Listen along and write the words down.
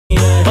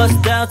Bust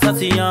down,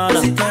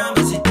 Tatiana.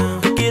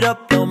 Pick it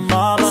up, little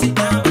mama.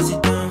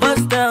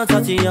 Bust down,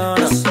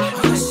 Tatiana.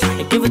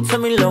 And give it to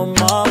me, little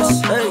mama.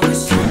 Hey.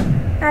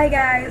 Hi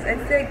guys,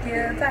 it's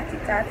you,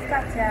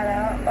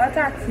 Tatiana, or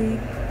Tati,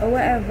 or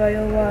whatever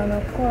you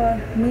wanna call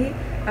me,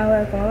 and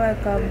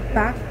welcome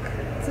back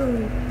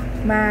to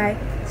my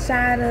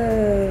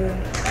channel.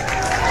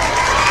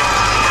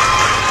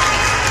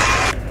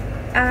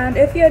 And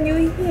if you're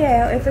new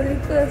here, if it's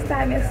the first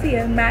time you're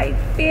seeing my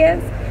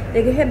face,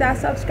 you can hit that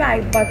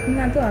subscribe button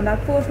and turn on that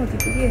post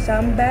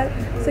notification bell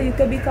so you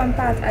can become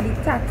part of the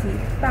Tati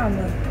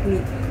family.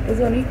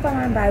 There's only fun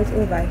and vibes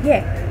over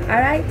here.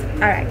 Alright?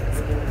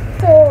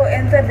 So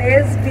in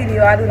today's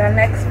video, I do the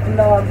next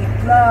vlog,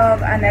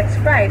 and next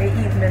Friday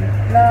evening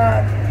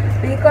vlog,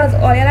 because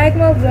all you like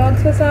my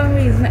vlogs for some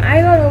reason.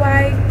 I don't know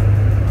why.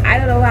 I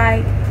don't know,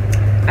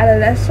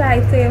 let's try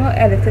to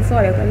edit it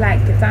so you can like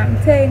it and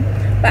thing.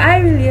 But I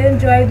really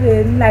enjoy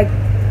doing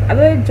I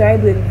don't enjoy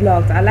doing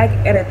vlogs. I like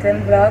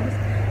editing vlogs.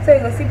 So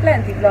you will see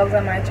plenty vlogs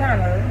on my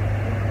channel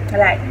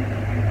like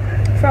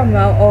from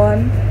now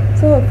on.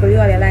 So hopefully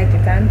all you like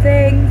it and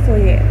thing. So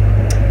yeah.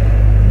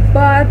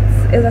 But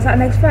it's just our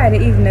next Friday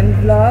evening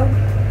vlog.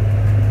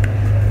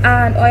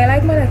 And all you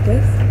like my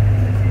necklace.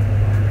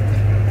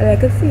 I like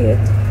to see it.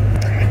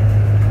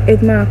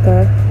 It marks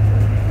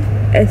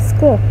a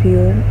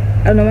Scorpio.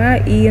 I don't know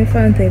why E in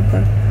front of it,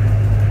 but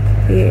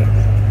yeah.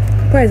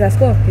 Where is a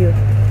Scorpio?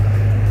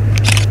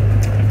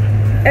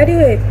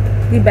 Anyway,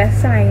 the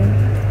best sign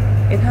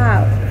it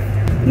have.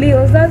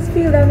 Leos does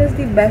feel them is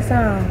the best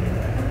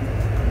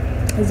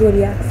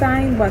zodiac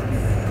sign, but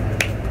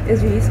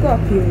it's really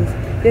Scorpios.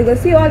 You can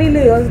see all the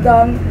Leos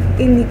down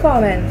in the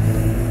comments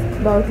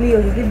about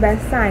Leos is the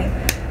best sign.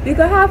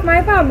 Because half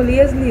my family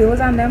is Leos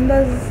and them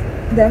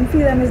feel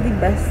them is the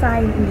best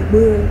sign in the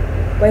world,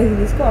 but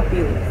it's the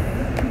Scorpios.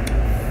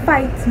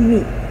 Fight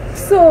me.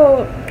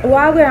 So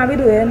what we're gonna be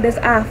doing this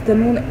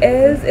afternoon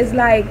is it's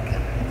like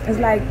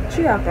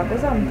 3 o'clock or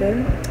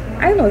something.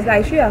 I know it's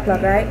like 3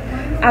 o'clock, right?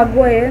 I'm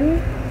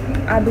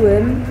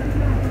doing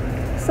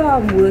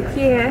some work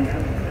here.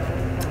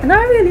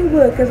 Not really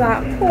work, because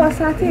a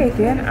course I'm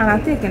taking, and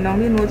I'm taking down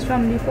the notes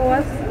from the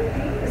course.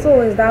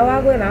 So is that what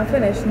I'm going to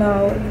finish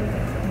now?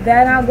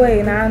 Then I'm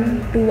going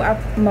and do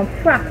my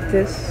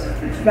practice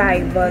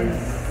driver's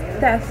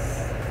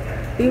test.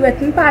 The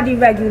written part of the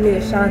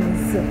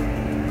regulations.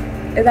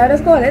 Is that what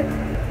it's called?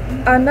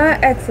 I'm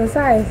not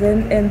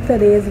exercising in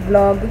today's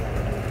vlog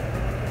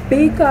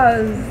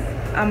because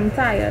I'm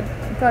tired.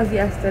 Because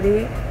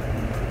yesterday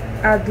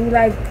I do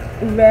like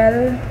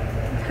real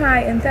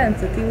high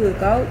intensity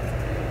workout,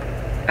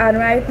 and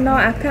right now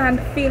I can't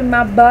feel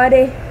my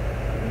body.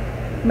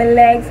 My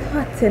legs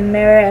hurting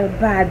me real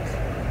bad.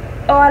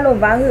 All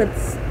over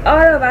hurts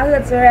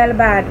real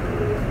bad.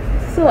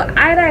 So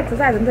I don't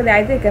exercise until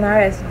I take a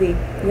rest day.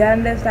 You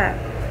understand?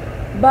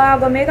 But I'm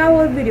gonna make a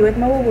whole video with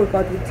my whole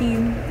workout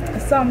routine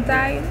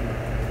sometime.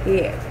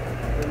 Yeah.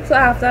 So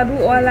after I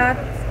do all that,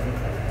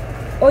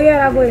 oh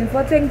yeah, I'm going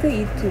for things to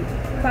eat too.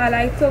 So I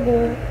like to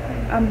go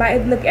and buy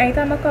it. Look,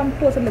 anytime I come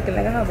close, I'm looking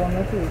like I have on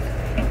my food.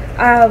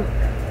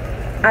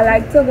 I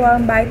like to go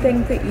and buy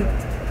things to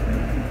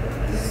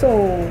eat.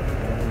 So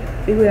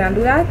we're gonna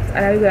do that,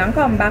 and then we're gonna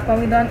come back when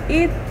we done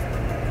eat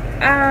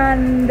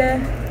and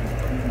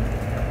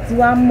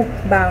do a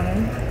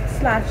mukbang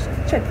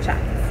 / chit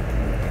chat,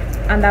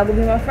 and that will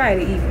be my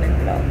Friday evening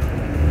vlog.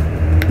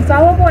 So I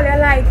hope all you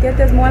like it.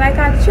 It's more like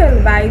a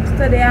chill vibes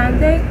today and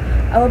thing.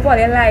 I hope all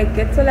you like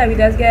it. So let me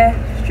just get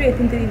straight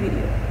into the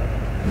video.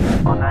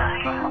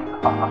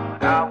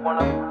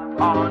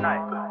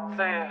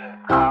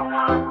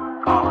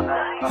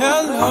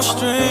 Hello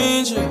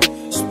stranger,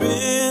 it's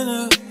been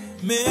a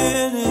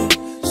minute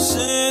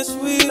since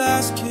we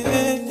last kicked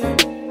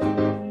it.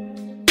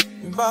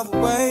 And by the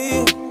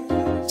way,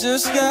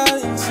 just got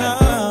in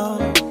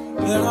town,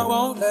 and I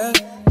won't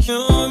let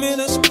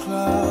cumulus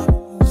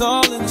clouds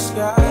all in the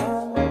sky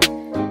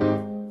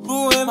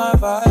ruin my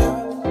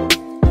vibe.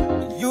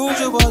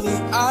 Usually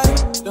I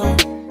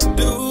don't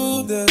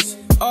do this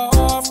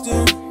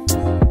often,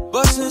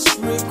 but since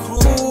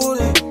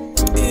recruiting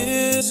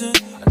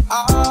isn't an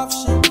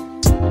option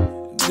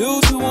due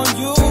to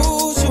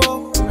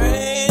unusual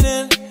rain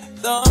and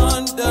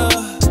thunder,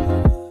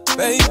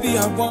 baby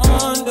I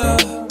wonder,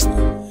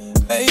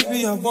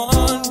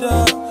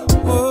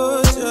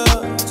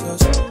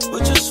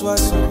 would you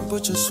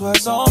put your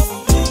sweats on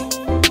for me?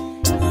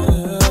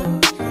 Yeah.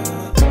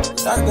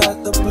 I got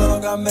the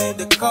plug, I made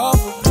the call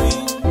for me.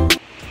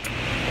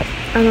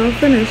 And I'll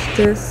finish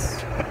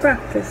this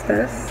practice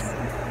test.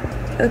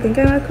 Looking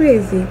kind of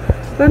crazy.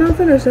 When I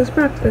finish this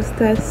practice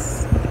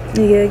test,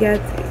 you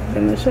get,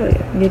 let me show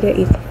you, you get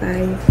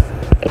 85.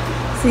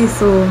 See,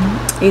 so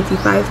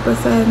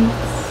 85%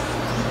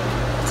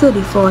 to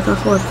the 40,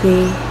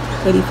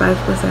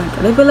 35%.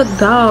 And if you look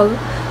down,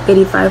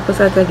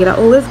 85%, I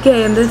always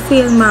getting the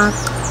same mark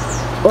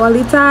all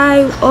the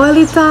time.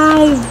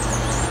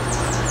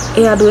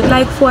 Yeah, I do it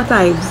like 4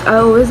 times. I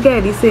always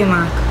get the same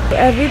mark.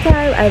 Every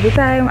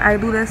time I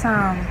do this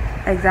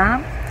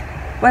exam,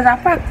 was a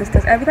practice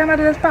test. Every time I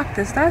do this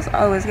practice test,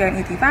 I always get an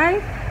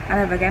 85. I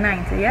never get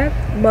 90 yet.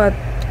 But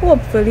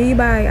hopefully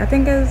by, I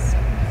think it's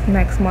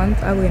next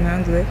month, I'll go in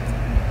and do it.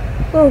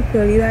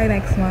 Hopefully by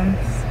next month.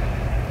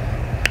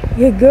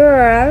 Your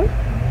girl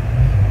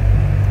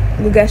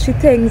will get she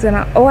things in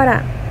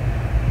order.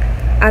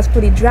 As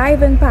for the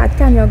driving part,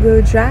 can your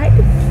girl drive?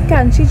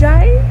 Can she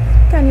drive?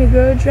 Can your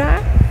girl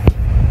drive?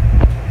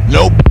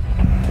 Nope.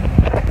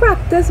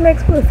 Practice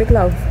makes perfect,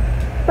 love.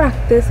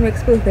 Practice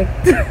makes perfect.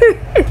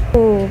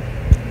 So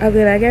I'm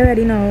gonna get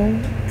ready now.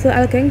 So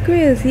I'm looking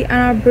crazy and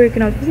I'm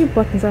breaking out the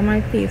buttons on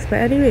my face. But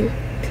anyway,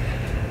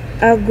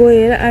 I'll go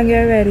in and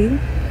get ready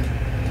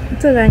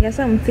to go and get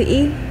something to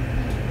eat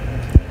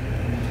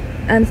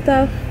and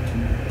stuff.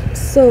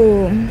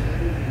 So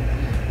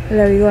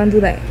let me go and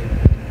do that.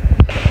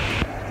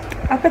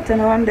 I put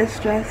on this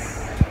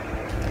dress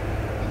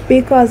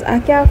because I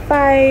can't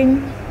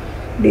find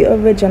the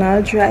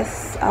original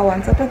dress I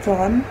want to put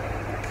on.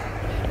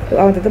 I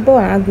wanted to put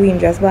on a green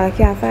dress, but I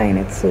can't find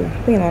it, so I'm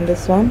putting on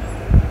this one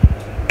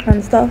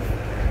and stuff.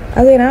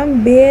 I'm going to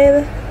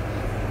bathe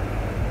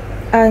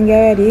and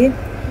get ready.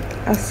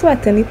 I'm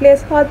sweating. The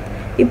place hot.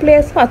 The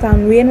place hot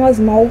and rain was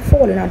now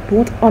falling. I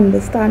don't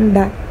understand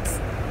that,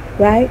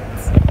 right?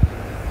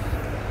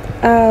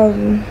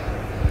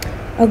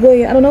 I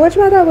don't know which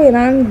part I'm going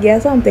and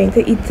get something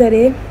to eat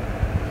today.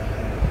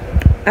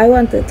 I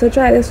wanted to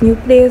try this new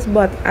place,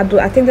 but I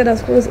think that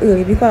it's closed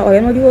early because I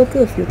know the whole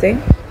curfew thing.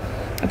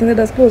 I think that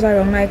it's closed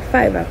around like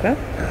 5 o'clock.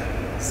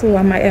 So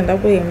I might end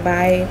up going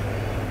by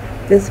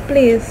this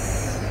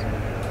place.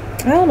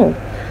 I don't know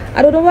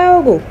where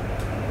I'll go.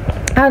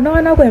 I know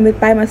I'm not going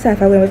by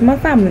myself. I'm going with my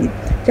family.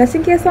 Just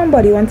in case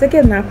somebody wants to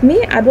kidnap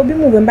me, I don't be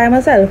moving by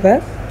myself.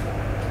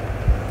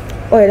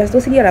 Or just to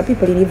see the other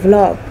people in the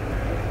vlog.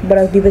 But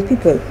I'll be with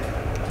people.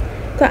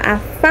 Because I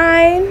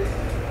find,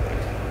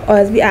 or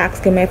else be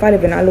asking me if I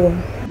live in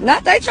alone.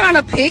 Not they trying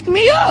to pick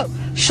me up.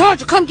 Sure,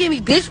 you come get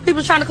me, bitch.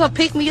 People trying to come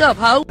pick me up,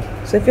 ho.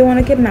 So if you want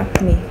to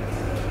kidnap me,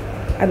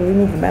 I don't be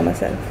moving by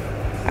myself.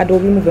 I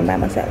don't be moving by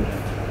myself.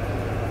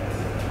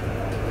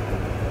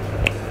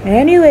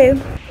 Anyway.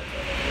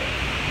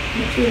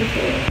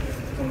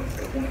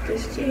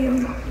 This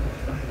chain,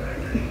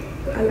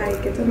 I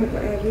like it. I'm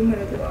going every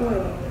minute of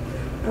foil.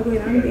 I'm going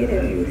to bed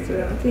anyway, so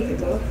I'll take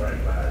it off.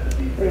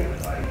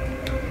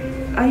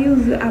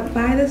 I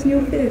buy this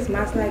new face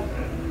mask, like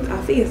a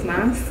face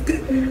mask,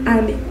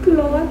 and the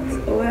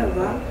cloth or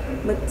whatever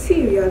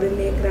material they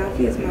make that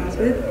face mask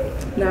with.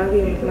 Now I'm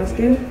going with my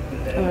skin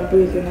and I'm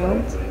breaking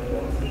out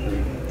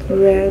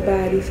real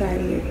bad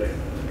inside here.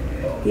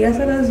 Yes,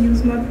 I just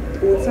use my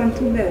oats and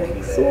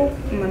turmeric soap,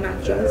 my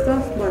natural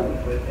stuff, but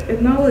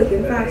it's not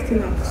working fast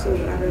enough, so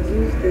I just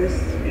use this.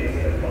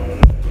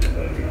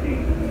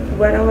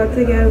 But I want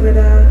to get rid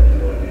of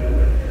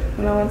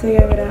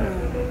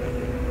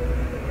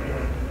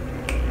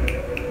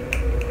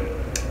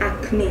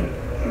acne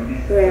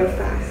real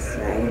fast,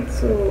 right?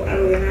 So I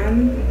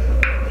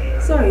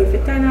will sorry if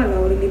it's kind of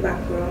loud in the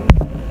background.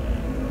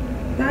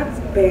 That's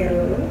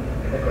better.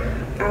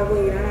 I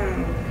will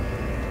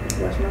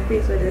wash my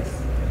face with this.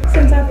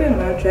 Since I put on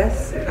my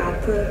dress, I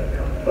have to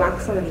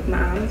wax underneath my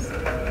arms.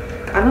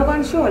 I'm not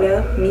going to show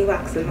you me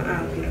waxing my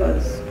arms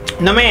because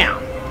No ma'am.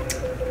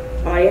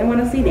 I didn't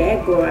want to see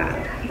that, girl. I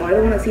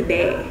don't want to see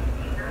that.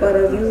 But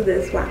I'll use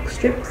this wax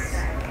strips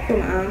for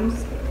my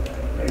arms.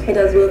 It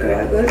does work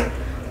real good.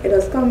 It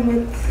does come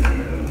with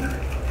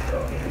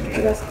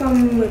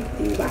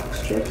the wax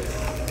strips.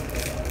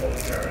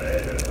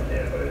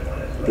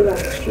 The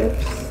wax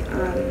strips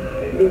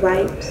and the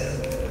wipes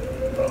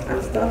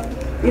and stuff.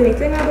 The only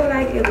thing I don't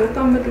like, it will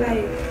come with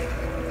like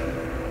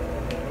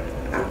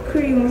a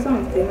cream or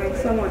something, like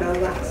some other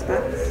wax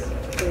packs.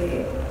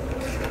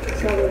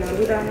 So I'm gonna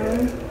do that now.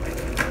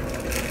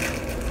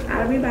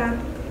 I'll be back.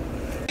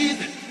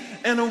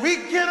 And we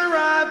can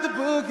ride the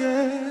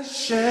boogie,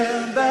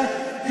 share that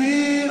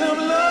beat of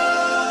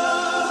love.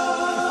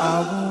 I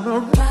wanna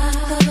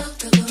ride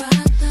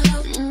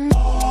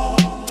all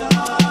night,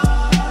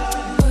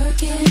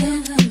 working in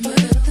the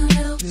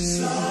milk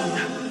sun.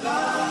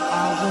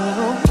 I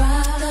wanna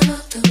ride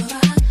all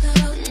night,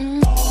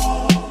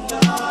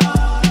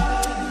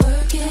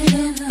 working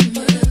in the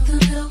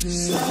milk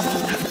sun.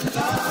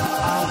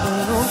 I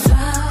wanna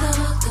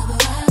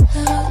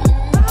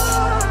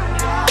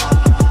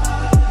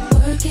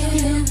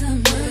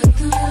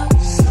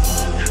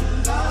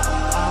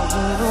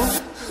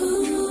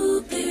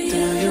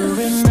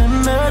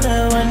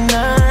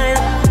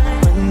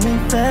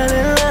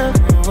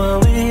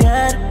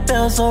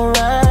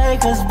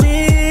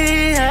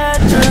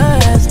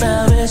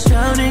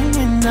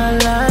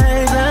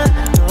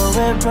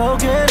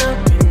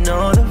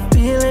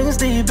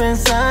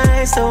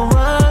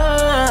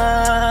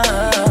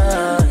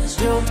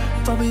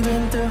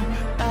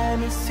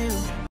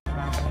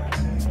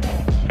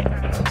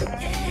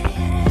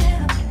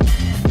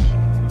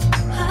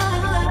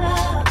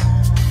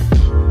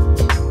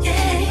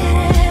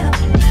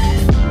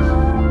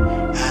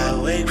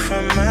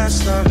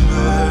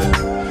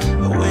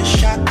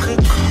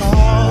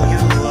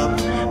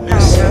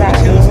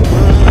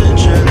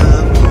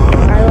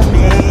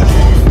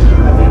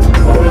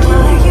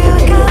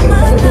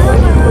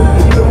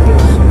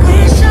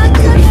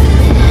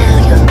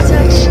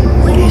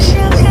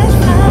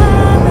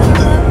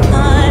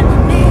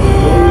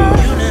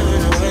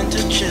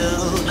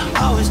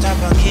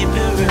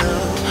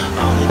real.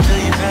 Only till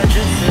you've had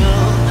your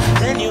fill,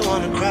 then you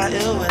wanna cry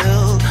ill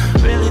will.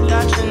 Really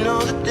thought you know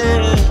the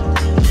deal.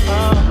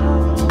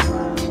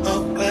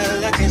 Oh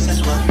well, I guess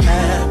that's what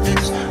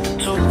happens.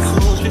 Two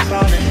fools be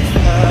falling in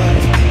love.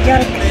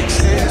 Makes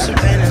sense of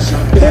pain and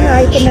some Good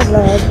night in the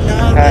vlog.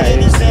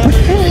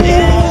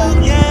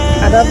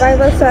 Ada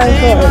Bible sign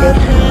for you.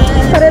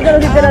 Pero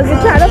terus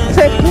trying to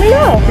trick me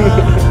off.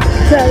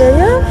 Telling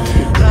you,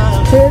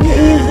 it's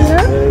easy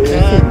now.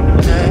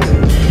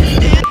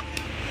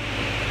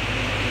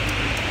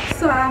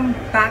 So I'm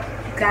back,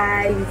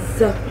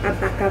 guys. I'm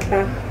back.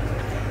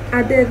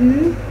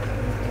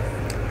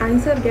 I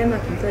instead of getting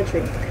nothing to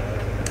drink.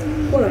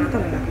 Hold on, I'm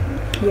coming back.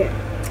 Yeah,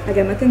 I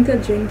got nothing to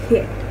drink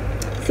here.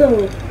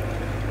 So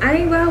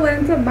I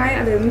went to buy.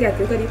 I didn't get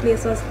it because the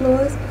place was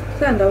closed.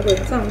 So I ended up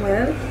going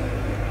somewhere else.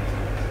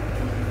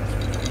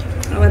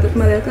 I went with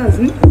my little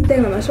cousin.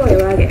 Then I'm gonna show you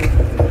what I get.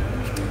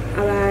 I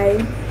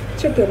buy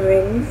chicken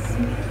wings,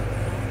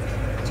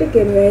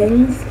 chicken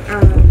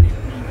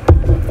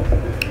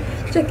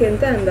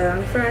tender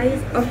and fries.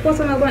 Of course,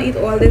 I'm not gonna eat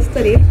all this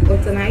today or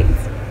tonight.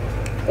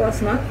 Of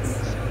course not.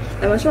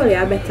 I'm gonna show you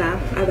a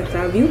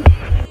better view.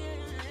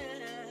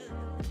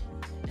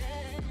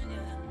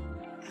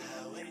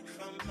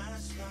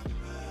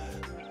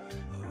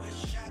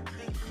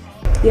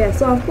 Yeah,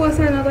 so of course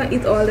I'm not gonna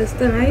eat all this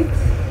tonight.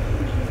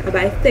 But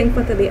I think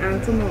for today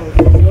and tomorrow.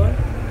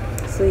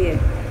 So yeah,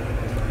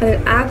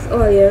 I'll ask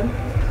all you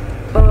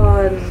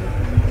on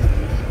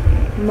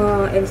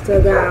my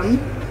Instagram.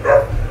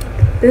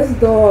 This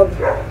dog.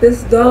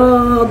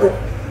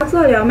 Ask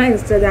all you on my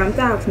Instagram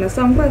to ask me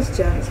some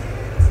questions.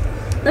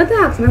 Not to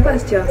ask me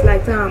questions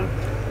like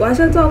what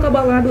should I talk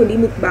about when I do the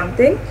mukbang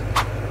thing?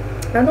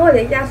 I know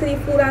they can see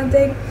the food and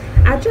thing.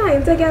 I try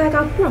to get like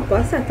a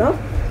proper setup.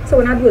 So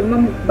when I do my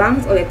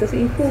mukbangs or like to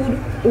see food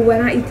or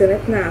when I eat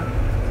it now.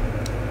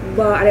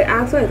 But I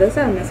asked her to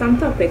send me some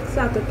topics so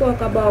I have to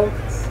talk about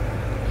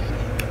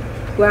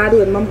when I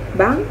do my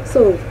mukbang.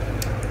 So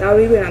that's what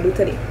we're going to do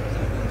today.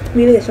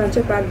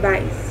 Relationship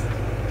advice.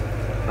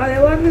 All I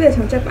want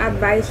relationship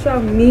advice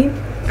from me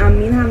and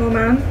me and no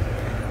man.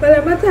 Well,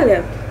 let me tell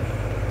you,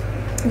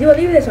 the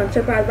only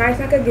relationship advice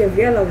I can give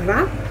you of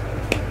that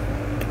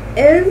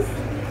is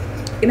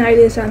in a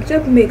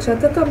relationship, make sure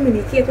to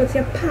communicate with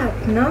your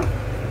partner.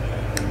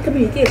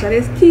 Communication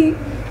is key.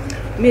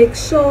 Make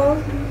sure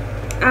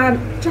and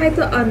try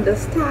to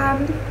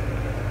understand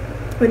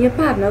when your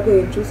partner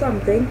going through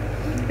something,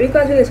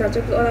 because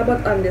relationship is all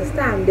about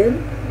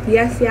understanding.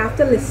 Yes, you have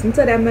to listen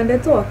to them when they're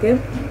talking,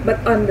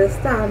 but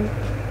understand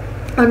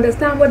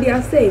what they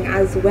are saying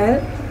as well,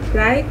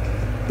 right?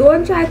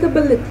 Don't try to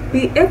believe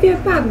if your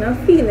partner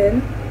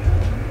feeling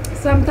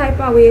some type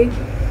of way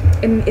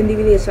in the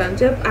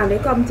relationship and they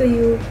come to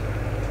you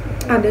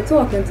and they're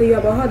talking to you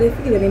about how they're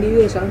feeling in the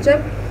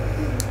relationship.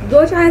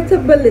 Don't try to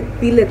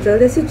belittle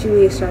the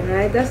situation,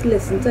 right? Just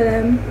listen to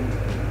them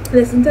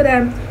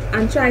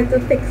and try to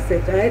fix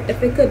it, right?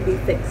 If it could be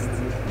fixed.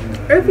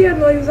 If you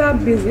know you're a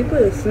busy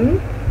person,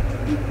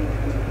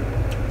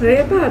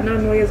 your partner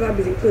knows you're a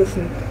busy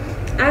person.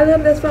 I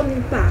learned this from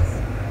the past.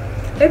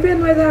 If you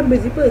know you're a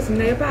busy person,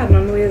 your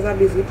partner knows you're a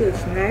busy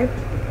person, right?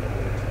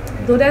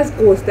 Don't just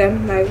ghost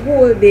them like a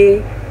whole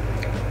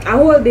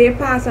day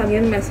pass and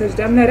you message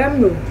them, let them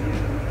know.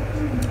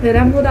 Let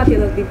them know that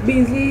you'll be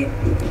busy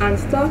and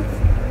stuff,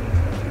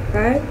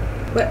 right?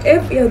 But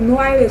if you know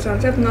a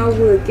relationship not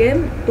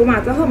working, no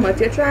matter how much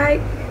you try,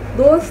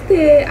 don't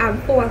stay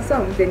and force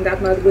something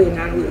that's not going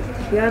on work.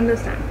 You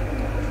understand?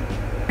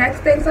 Next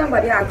thing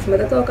somebody asked me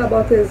to talk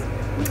about is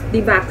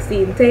the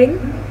vaccine thing.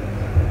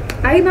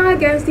 I'm not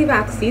against the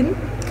vaccine.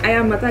 I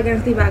am not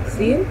against the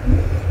vaccine.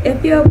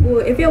 If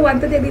you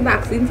want to take the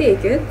vaccine,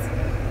 take it.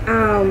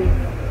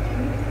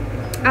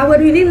 I would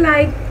really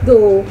like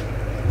though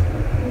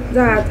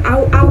that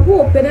I'm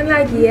hoping in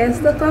like years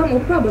to come, or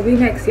probably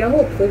next year,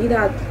 hopefully,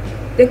 that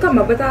they come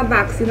up with a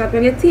vaccine that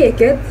when you take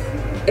it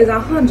is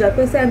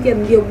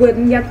 100% you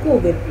wouldn't get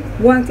COVID.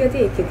 Once you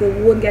take it, you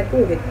won't get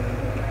COVID.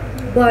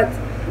 But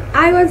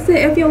I would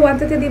say if you want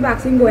to take the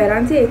vaccine, go ahead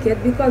and take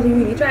it, because you're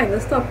really trying to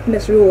stop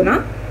Miss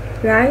Rona,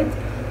 right?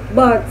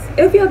 But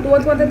if you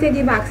don't want to take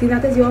the vaccine,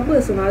 that is your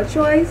personal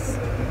choice,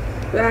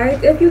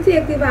 right? If you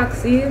take the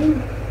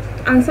vaccine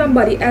and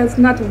somebody else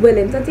not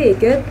willing to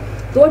take it,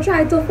 don't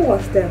try to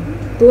force them.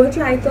 Don't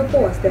try to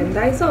force them.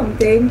 That is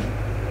something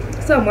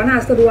someone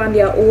has to do on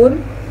their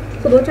own.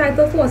 So don't try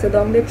to force it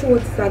down their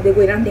throats that they're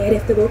going and they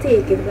have to go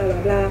take it, blah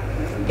blah blah.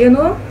 You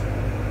know?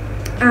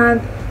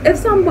 And if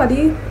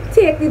somebody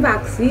take the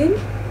vaccine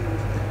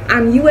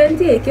and you ain't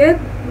take it,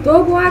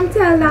 don't go and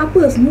tell that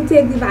person who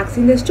take the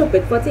vaccine they're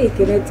stupid for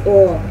taking it,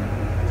 or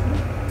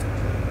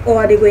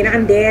they're going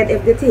and dead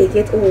if they take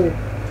it, or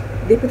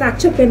they put a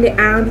chip in the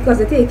arm because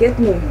they take it.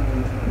 No.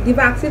 The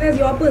vaccine is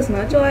your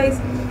personal choice.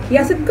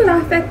 Yes, it could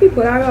affect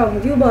people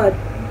around you, but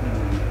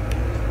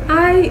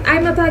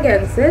I'm not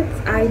against it.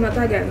 I'm not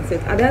against it.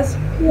 I'm just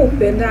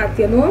hoping that,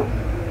 you know,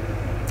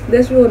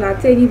 this Rona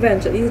thing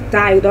eventually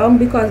die down,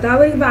 because that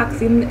way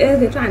vaccine is,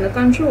 they're trying to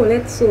control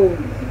it. So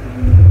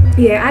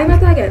yeah, I'm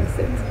not against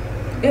it.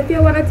 If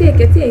you want to take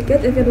it, take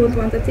it. If you don't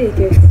want to take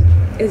it,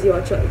 it's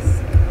your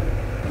choice.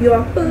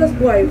 Your first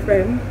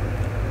boyfriend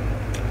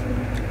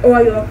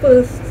or your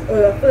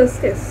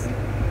first kiss.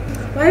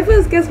 My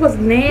first kiss was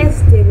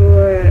nasty,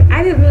 bro.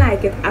 I didn't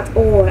like it at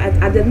all.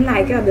 I didn't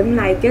like it.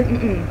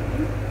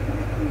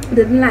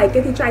 Didn't like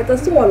it. He tried to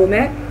swallow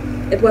me.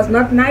 It was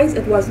not nice.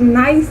 It was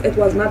nice. It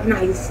was not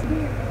nice.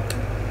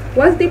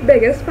 What's the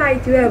biggest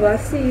fight you ever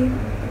see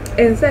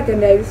in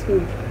secondary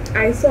school?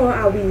 I saw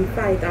a wee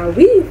fight.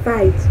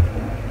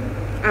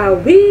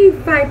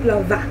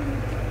 Lover.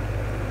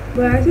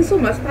 But I see so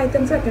much fight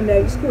in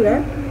secondary school,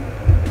 eh?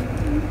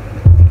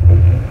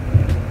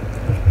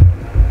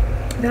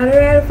 That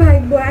real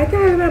fight, boy. I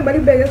can't remember the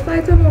biggest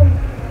fight of them.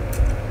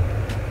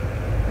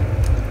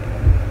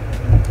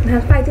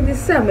 That fight in the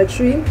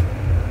cemetery.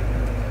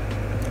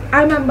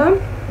 I remember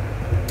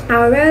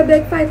a real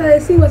big fight I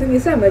see was in the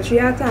cemetery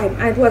at time.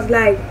 And it was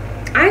like,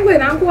 I ain't going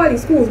to all the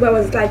schools, but it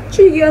was like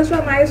 3 girls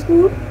from my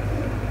school,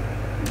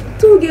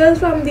 2 girls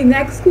from the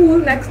next school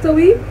next to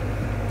me,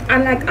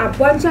 and like a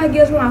bunch of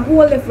girls from a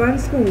whole different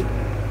school.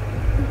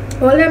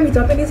 All them meet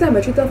up in the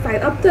cemetery to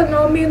fight. Up till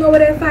now, me know what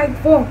they fight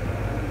for.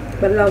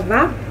 But love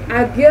that,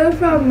 a girl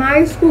from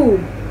my school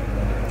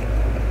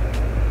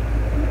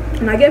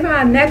and a girl from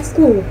our next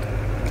school,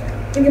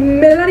 in the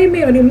middle of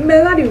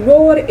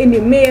the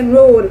main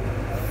road,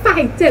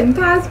 fighting,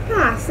 cars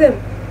passing.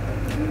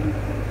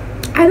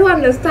 I don't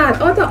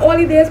understand. Out of all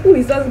the days,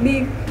 police just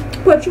be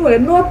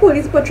patrolling. No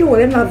police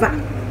patrolling, love that.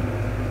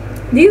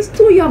 These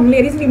 2 young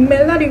ladies in the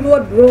middle of the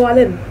road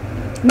brawling.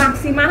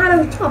 Maxi man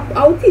had to chop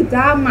out the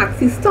damn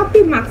Maxi, stop the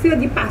Maxi with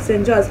the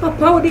passengers,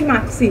 hop out the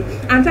Maxi,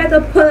 and try to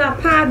pull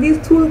apart these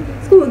 2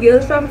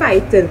 schoolgirls from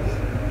fighting.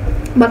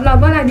 But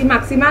love, like the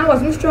Maxi man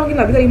wasn't strong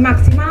enough because the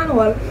Maxi man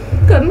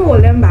couldn't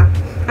hold them back.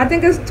 I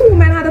think it's 2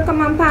 men had to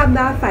come and part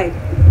that fight.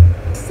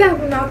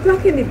 7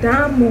 o'clock in the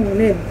damn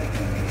morning.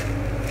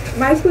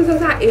 My school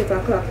was at 8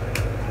 o'clock.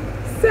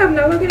 7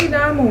 o'clock in the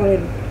damn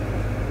morning.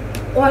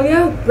 All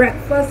your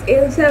breakfast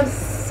is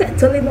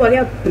settling all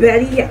your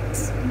belly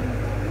yet.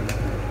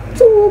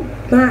 2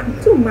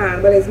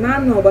 man, but it's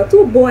man now, but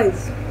 2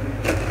 boys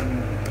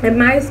in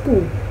my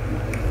school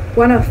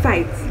wanna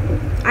fight.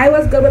 I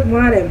was good with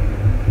one of them.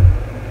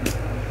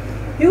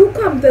 You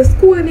come to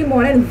school in the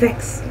morning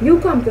vexed. You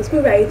come to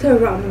school ready to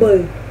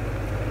rumble.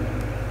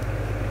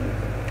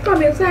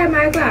 Come inside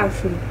my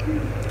classroom.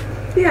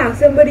 We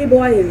ask him where the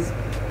boy is.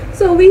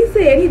 So we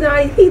say he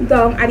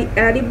down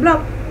at the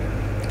block.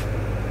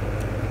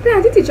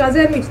 Plenty teachers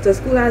ain't reached the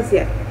school as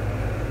yet.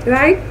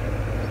 Right?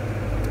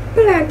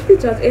 Plenty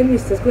teachers ain't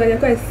reached the school as yet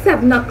because it's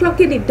 7 o'clock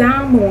in the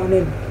damn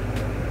morning.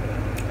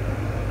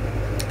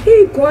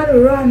 He gonna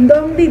run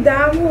down the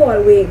damn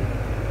hallway.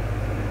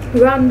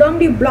 Run down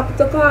the block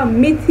to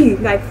come meet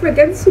him like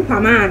freaking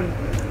Superman.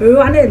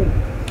 Running.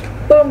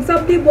 Bounce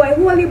up the boy,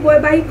 hold the boy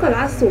by his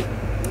collar so.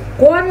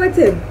 Go on with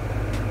him.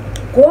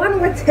 Go on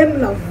with him,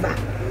 lover.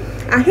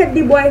 I hit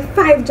the boy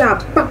 5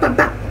 jabs. Pop, pop,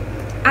 pop.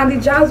 And the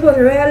jabs was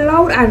real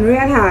loud and real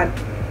hard.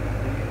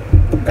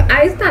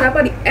 I stand up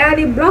at the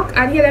early block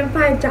and hear them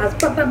 5 jabs.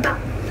 Pop, pop, pop.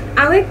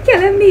 And what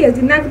killing me is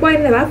the next boy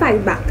never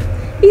fight back.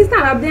 He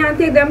stand up there and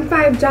take them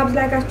 5 jabs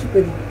like a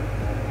stupid.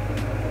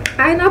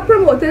 I'm not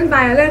promoting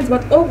violence,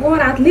 but oh God,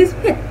 at least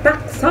hit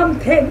back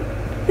something.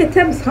 Hit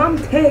him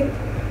something.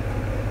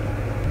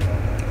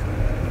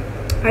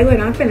 I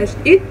went and finished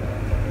it.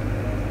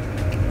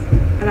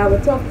 And I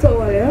will talk to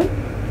all of them,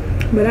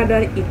 but I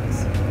don't eat.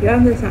 You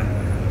understand?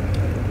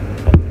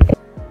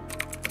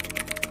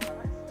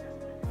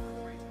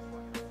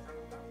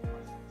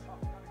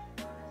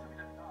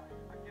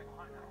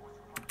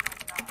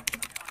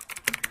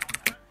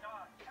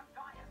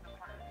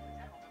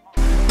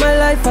 My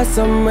life has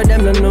some of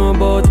them don't know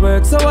about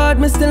work so hard,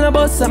 me still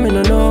about some me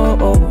no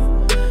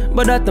know.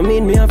 But that don't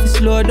mean me have to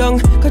slow down.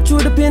 Cause through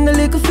the pain, the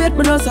little faith,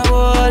 me just a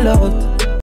wall out.